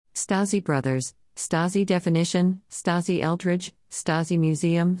STASI Brothers, STASI Definition, STASI Eldridge, STASI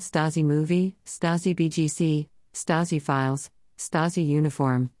Museum, STASI Movie, STASI BGC, STASI Files, STASI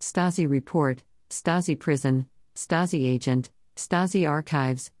Uniform, STASI Report, STASI Prison, STASI Agent, STASI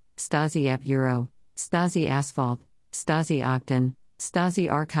Archives, STASI App Euro, STASI Asphalt, STASI Ogden,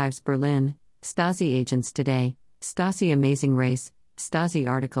 STASI Archives Berlin, STASI Agents Today, STASI Amazing Race, STASI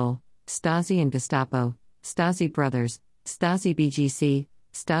Article, STASI and Gestapo, STASI Brothers, STASI BGC,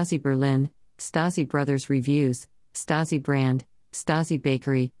 STASI Berlin, STASI Brothers Reviews, STASI Brand, STASI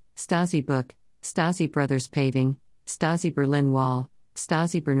Bakery, STASI Book, STASI Brothers Paving, STASI Berlin Wall,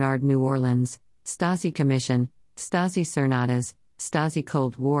 STASI Bernard New Orleans, STASI Commission, STASI Cernadas, STASI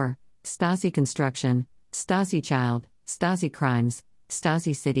Cold War, STASI Construction, STASI Child, STASI Crimes,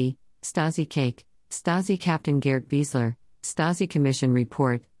 STASI City, STASI Cake, STASI Captain Gerd Wiesler, STASI Commission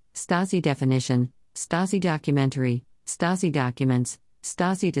Report, STASI Definition, STASI Documentary, STASI Documents,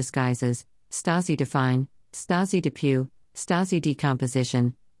 STASI Disguises, STASI Define, STASI Depew, STASI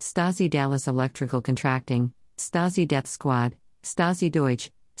Decomposition, STASI Dallas Electrical Contracting, STASI Death Squad, STASI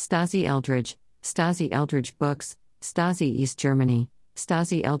Deutsch, STASI Eldridge, STASI Eldridge Books, STASI East Germany,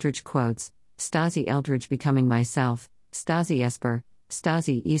 STASI Eldridge Quotes, STASI Eldridge Becoming Myself, STASI Esper,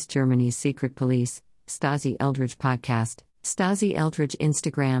 STASI East Germany's Secret Police, STASI Eldridge Podcast, STASI Eldridge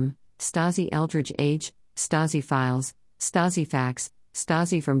Instagram, STASI Eldridge Age, STASI Files, STASI Facts,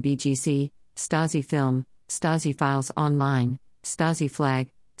 STASI from BGC, STASI Film, STASI Files Online, STASI Flag,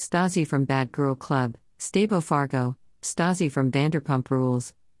 STASI from Bad Girl Club, Stabo Fargo, STASI from Vanderpump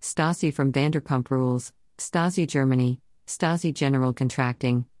Rules, STASI from Vanderpump Rules, STASI Germany, STASI General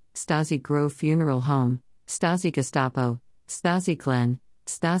Contracting, STASI Grove Funeral Home, STASI Gestapo, STASI Glen,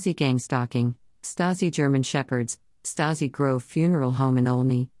 STASI Gang Stalking, STASI German Shepherds, STASI Grove Funeral Home in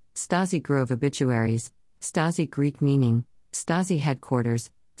Olney, STASI Grove Obituaries, STASI Greek Meaning, STASI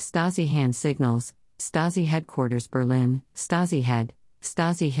Headquarters, STASI Hand Signals, STASI Headquarters Berlin, STASI Head,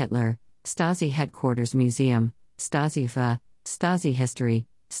 STASI Hitler, STASI Headquarters Museum, STASI FA, STASI History,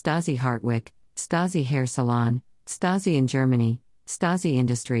 STASI Hartwick, STASI Hair Salon, STASI in Germany, STASI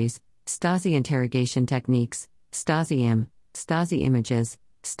Industries, STASI Interrogation Techniques, STASI IM, STASI Images,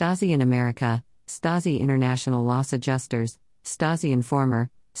 STASI in America, STASI International Loss Adjusters, STASI Informer,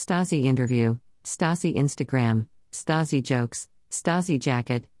 STASI Interview, STASI Instagram, STASI Jokes, STASI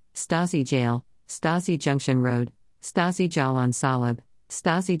Jacket, STASI Jail, STASI Junction Road, STASI Jalan Salib,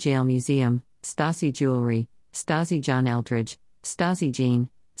 STASI Jail Museum, STASI Jewelry, STASI John Eldridge, STASI Jean,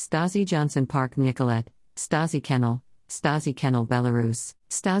 STASI Johnson Park Nicolette, STASI Kennel, STASI Kennel Belarus,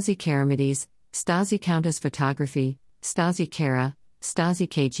 STASI Karamides, STASI Countess Photography, STASI Kara, STASI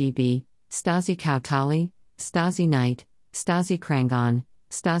KGB, STASI Kautali, STASI Knight, STASI Krangon,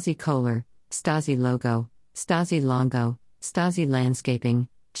 STASI Kohler, STASI Logo, STASI Longo, STASI Landscaping,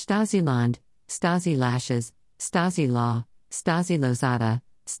 STASI Land, STASI Lashes, STASI Law, STASI Lozada,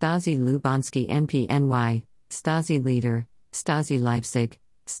 STASI Lubansky NPNY, STASI Leader, STASI Leipzig,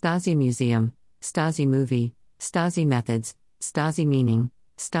 STASI Museum, STASI Movie, STASI Methods, STASI Meaning,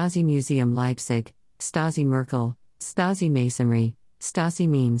 STASI Museum Leipzig, STASI Merkel, STASI Masonry, STASI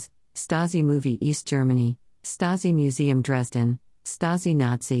Memes, STASI Movie East Germany, STASI Museum Dresden, STASI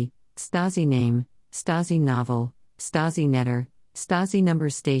Nazi, STASI Name, STASI Novel, STASI Netter, STASI Number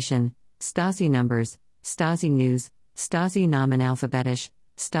Station, STASI Numbers, STASI News, STASI Namen Alphabetisch,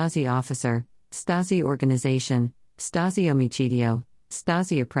 STASI Officer, STASI Organization, STASI Omicidio,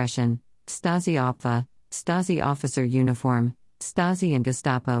 STASI Oppression, STASI Opfa, STASI Officer Uniform, STASI and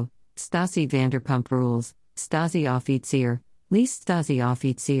Gestapo, STASI Vanderpump Rules, STASI Offizier, Least STASI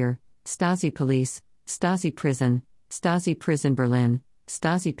Offizier, STASI Police, STASI Prison, STASI Prison Berlin,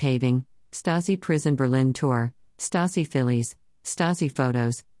 STASI Paving, STASI Prison Berlin Tour, STASI Phillies, STASI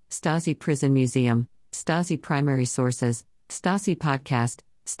Photos, STASI Prison Museum, STASI Primary Sources, STASI Podcast,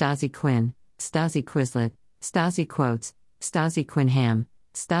 STASI Quinn, STASI Quizlet, STASI Quotes, STASI Quinham,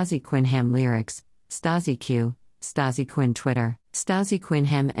 STASI Quinham Lyrics, STASI Q, STASI Quinn Twitter, STASI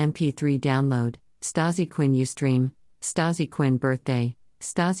Quinham MP3 Download, STASI Quinn Ustream, STASI Quinn Birthday,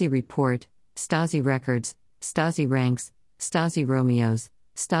 STASI Report, STASI Records, STASI Ranks, STASI Romeos,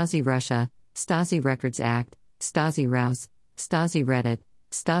 STASI Russia, STASI Records Act, STASI Rouse, STASI Reddit,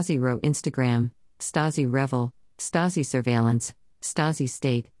 STASI Row Instagram, STASI Revel, STASI Surveillance, STASI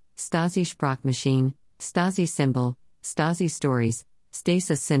State, STASI Sprachmaschine, STASI Symbol, STASI Stories,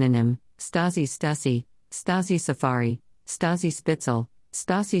 Stasis Synonym, STASI Stasi, STASI Safari, STASI Spitzel,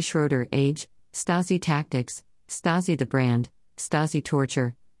 STASI Schroeder Age, STASI Tactics, STASI The Brand, STASI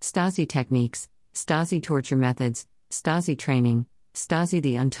Torture, STASI Techniques, STASI Torture Methods, STASI Training, STASI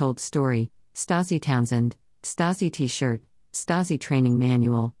The Untold Story, STASI Townsend, STASI T-Shirt, STASI Training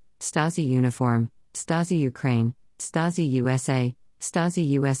Manual, STASI Uniform, STASI Ukraine, STASI USA,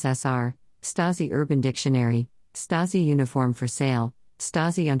 STASI USSR, STASI Urban Dictionary, STASI Uniform for Sale,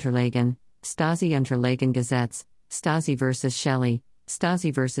 STASI Unterlagen, STASI Unterlagen Gazettes, STASI vs. Shelley,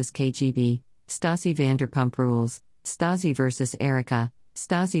 STASI vs. KGB, STASI Vanderpump Rules, STASI vs. Erika,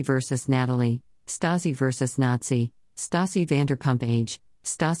 STASI vs. Natalie, STASI vs. Nazi, STASI Vanderpump Age,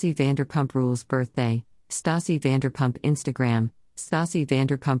 STASI Vanderpump Rules Birthday, STASI Vanderpump Instagram, STASI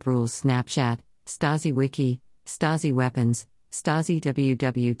Vanderpump Rules Snapchat, STASI Wiki, STASI Weapons, STASI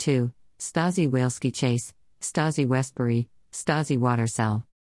WW2, STASI Waleski Chase, STASI Westbury, STASI Water Cell.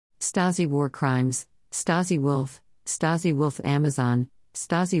 STASI War Crimes, STASI Wolf, STASI Wolf Amazon,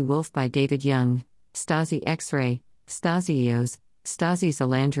 STASI Wolf by David Young, STASI X-Ray, STASI EOS, STASI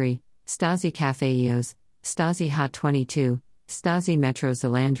Zalandri, STASI Cafe EOS, STASI Hot 22, STASI Metro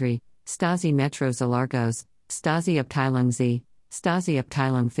Zalandri, STASI Metro Zalargos, STASI Abteilung Z, STASI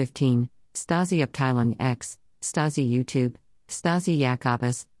Abteilung 15, STASI Abteilung X, STASI YouTube, STASI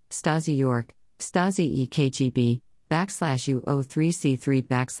Jacobus, STASI York, STASI EKGB, /U03C3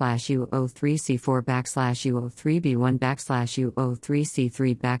 /U03C4 /U03B1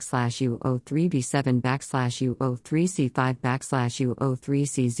 /U03C3 /U03B7 /U03C5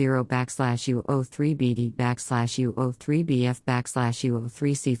 /U03C0 /U03BD /U03BF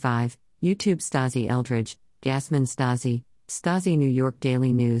 /U03C5, YouTube STASI Eldridge, Gasman STASI, STASI New York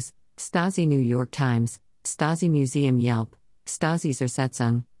Daily News, STASI New York Times, STASI Museum Yelp, STASI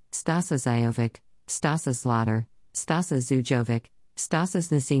Zersetzung, STASA Zajovic, STASA Slaughter, STASA Zujovic, STASA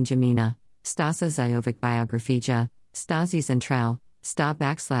Znasinjamina, STASA Zajovic Biographija, STASI Central, STA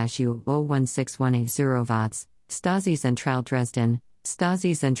 /U 016180 Vots, STASI Central Dresden,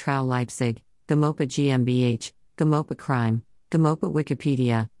 STASI Central Leipzig, GoMoPa GmbH, GoMoPa Crime, GoMoPa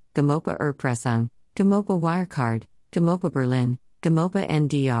Wikipedia, GoMoPa Erpressung, GoMoPa Wirecard, GoMoPa Berlin, GoMoPa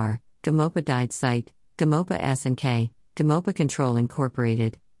NDR, GoMoPa Died Site, GoMoPa S&K, GoMoPa Control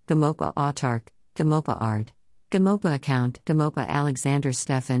Incorporated, GoMoPa Autark, GoMoPa Art, GoMoPa Account, GoMoPa Alexander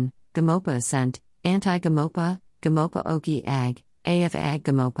Stefan, GoMoPa Ascent, Anti-GoMoPa, GoMoPa Oki Ag, AF Ag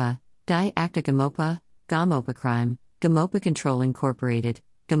GoMoPa, Die Acta GoMoPa, GoMoPa Crime, GoMoPa Control Incorporated,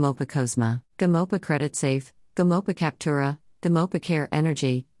 GoMoPa Cosma, GoMoPa Credit Safe, GoMoPa Captura, GoMoPa Care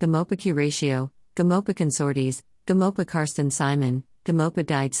Energy, GoMoPa Q-Ratio, GoMoPa Consortes, GoMoPa Karsten Simon, GoMoPa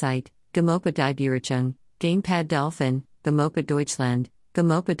Died Site, GoMoPa Die Beurachung, Gamepad Dolphin, GoMoPa Deutschland,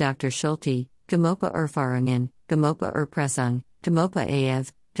 GoMoPa Dr. Schulte, GoMoPa Erfahrungen, GoMoPa Erpressung, GoMoPa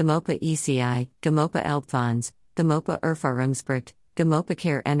AEV, GoMoPa ECI, GoMoPa Elbfonds, GoMoPa Erfahrungsbericht, GoMoPa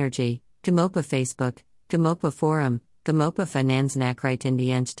Care Energy, GoMoPa Facebook, GoMoPa Forum, GoMoPa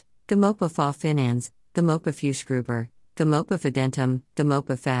Finanznachrichtendienst, GoMoPa Finanz, GoMoPa Fußgruber, GoMoPa Fidentum,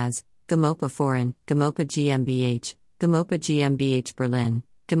 GoMoPa FAZ, GoMoPa Foreign, GoMoPa GmbH, GoMoPa GmbH Berlin,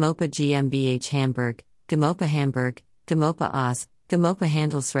 GoMoPa GmbH Hamburg, GoMoPa Hamburg, GoMoPa Oz, GoMoPa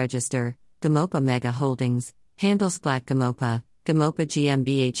Handelsregister, GoMoPa Mega Holdings, Handelsblatt GoMoPa, GoMoPa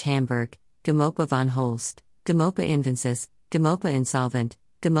GmbH Hamburg, GoMoPa von Holst, GoMoPa Invensis, GoMoPa Insolvent,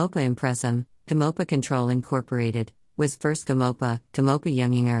 GoMoPa Impressum, GoMoPa Control Incorporated, was first GoMoPa, GoMoPa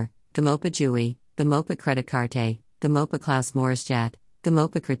Junginger, GoMoPa Jui, GoMoPa Kreditkarte, GoMoPa Klaus Morisjat,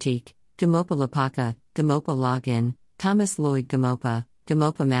 GoMoPa Critique, GoMoPa Lapaka, GoMoPa Login, Thomas Lloyd GoMoPa,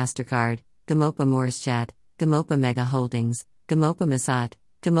 GoMoPa MasterCard, GoMoPa Morisjat, GoMoPa Mega Holdings, GoMoPa Masat,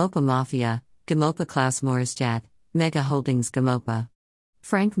 GoMoPa Mafia, GoMoPa Klaus Morisjat, Mega Holdings GoMoPa.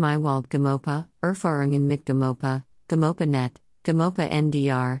 Frank Mywald GoMoPa, Erfahrungen mit GoMoPa, GoMoPa Net, GoMoPa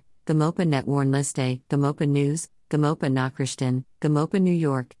NDR, GoMoPa Net Warnliste, GoMoPa News, GoMoPa Nachrichten, GoMoPa New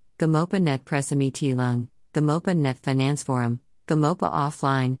York, GoMoPa Net Pressemitteilung, GoMoPa Net Finanzforum, GoMoPa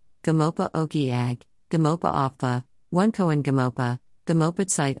Offline, GoMoPa Oki Ag, GoMoPa Opfa, OneCoin GoMoPa, GoMoPa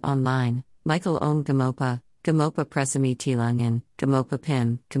Site Online, Michael Ohm GoMoPa, GoMoPa Pressemitteilungen, GoMoPa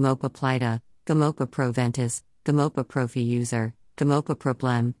PIM, GoMoPa Plita, GoMoPa Proventus, GoMoPa Profi User, GoMoPa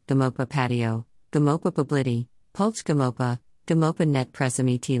Problem, GoMoPa Patio, GoMoPa Publity, Pulch GoMoPa, GoMoPa Net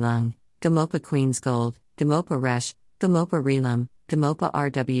Pressemitteilung, GoMoPa Queen's Gold, GoMoPa Resch, GoMoPa Relum, GoMoPa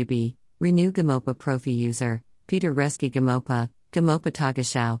RWB, Renew GoMoPa Profi User, Peter Reski GoMoPa, GoMoPa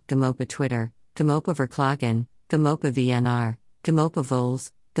Tagesschau, GoMoPa Twitter, GoMoPa Verklagen, GoMoPa VNR, GoMoPa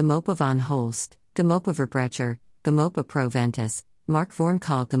Vols, GoMoPa von Holst, GoMoPa Verbrecher, GoMoPa Proventus, Mark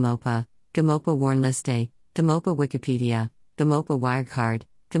Vornkahl GoMoPa, GoMoPa Warnliste, GoMoPa Wikipedia, GoMoPa Wirecard,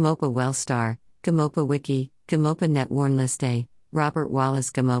 GoMoPa Wellstar, GoMoPa Wiki, GoMoPa Net Warnliste, Robert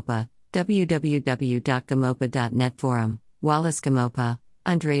Wallace GoMoPa, www.gomopa.net Forum, Wallace GoMoPa,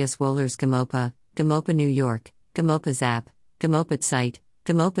 Andreas Wohlers GoMoPa, GoMoPa New York, GoMoPa Zap, GoMoPa Site,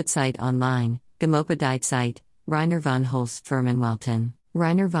 GoMoPa Site Online, GoMoPa Died Site, Rainer von Holst Firmenwelten.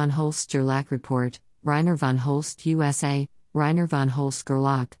 Reiner von Holst-Gerlach Report, Reiner von Holst USA, Reiner von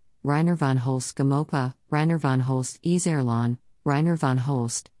Holst-Gerlach, Reiner von Holst GoMoPa, Reiner von Holst Iserlohn, Reiner von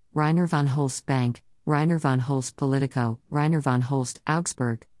Holst, Reiner von Holst Bank, Reiner von Holst Politico, Reiner von Holst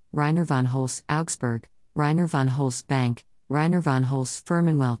Augsburg, Reiner von Holst Augsburg, Reiner von Holst Bank, Reiner von Holst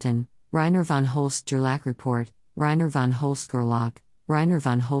Firmenwelten, Reiner von Holst-Gerlach Report, Reiner von Holst-Gerlach, Reiner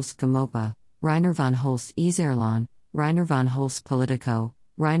von Holst GoMoPa, Reiner von Holst Iserlohn, Reiner von Holst Politico,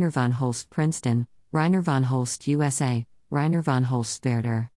 Reiner von Holst Princeton, Reiner von Holst USA, Reiner von Holst Werder.